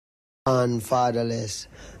born fatherless.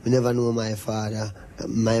 I never know my father.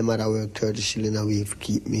 My mother worked 30 shillings a week to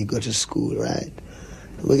keep me go to school, right?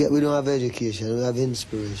 We don't have education, we have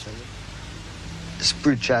inspiration.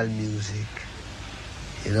 Spiritual music,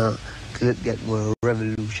 you know, to get more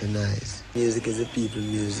revolutionized. Music is a people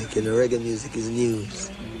music, you know, reggae music is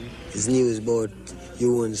news. It's news about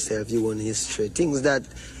your own self, your own history, things that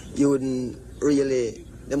you wouldn't really,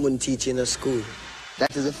 them wouldn't teach in a school.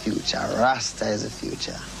 That is the future, Rasta is the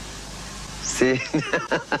future. See?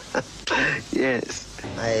 Yes.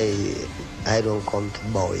 I don't come to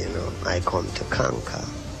bow, you know, I come to conquer.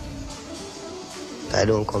 I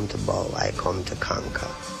don't come to bow, I come to conquer.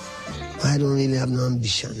 I don't really have no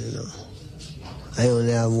ambition, you know. I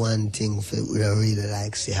only have one thing that I really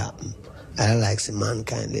like to see happen. I like to see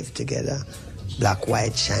mankind live together. Black,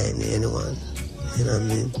 white, shiny, anyone. You know what I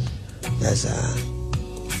mean? That's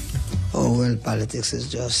oh, well, politics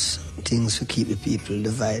is just things to keep the people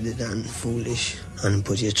divided and foolish and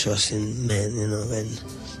put your trust in men, you know, when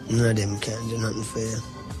none of them can do nothing for you.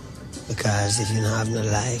 Because if you don't have no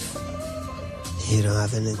life, you don't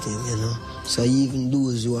have anything, you know. So even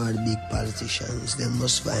those who are the big politicians, they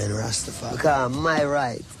must find Rastafari. Because my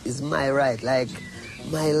right is my right, like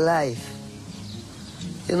my life.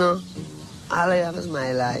 You know, all I have is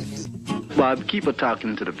my life. Bob, keep on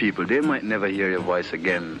talking to the people. They might never hear your voice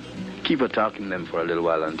again. Keep on talking to them for a little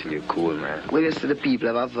while until you're cool, man. Well, you see, the people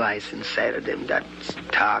have a voice inside of them that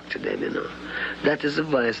talk to them, you know. That is the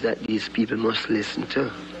voice that these people must listen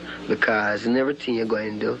to. Because in everything you're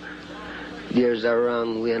going to do, there's a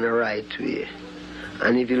wrong way and a right way.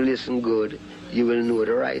 And if you listen good, you will know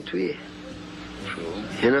the right way. True.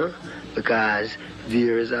 You know? Because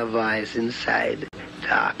there is a voice inside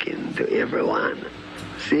talking to everyone.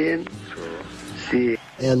 See? True. See?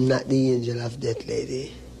 I am not the angel of death,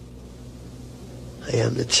 lady. I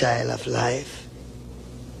am the child of life.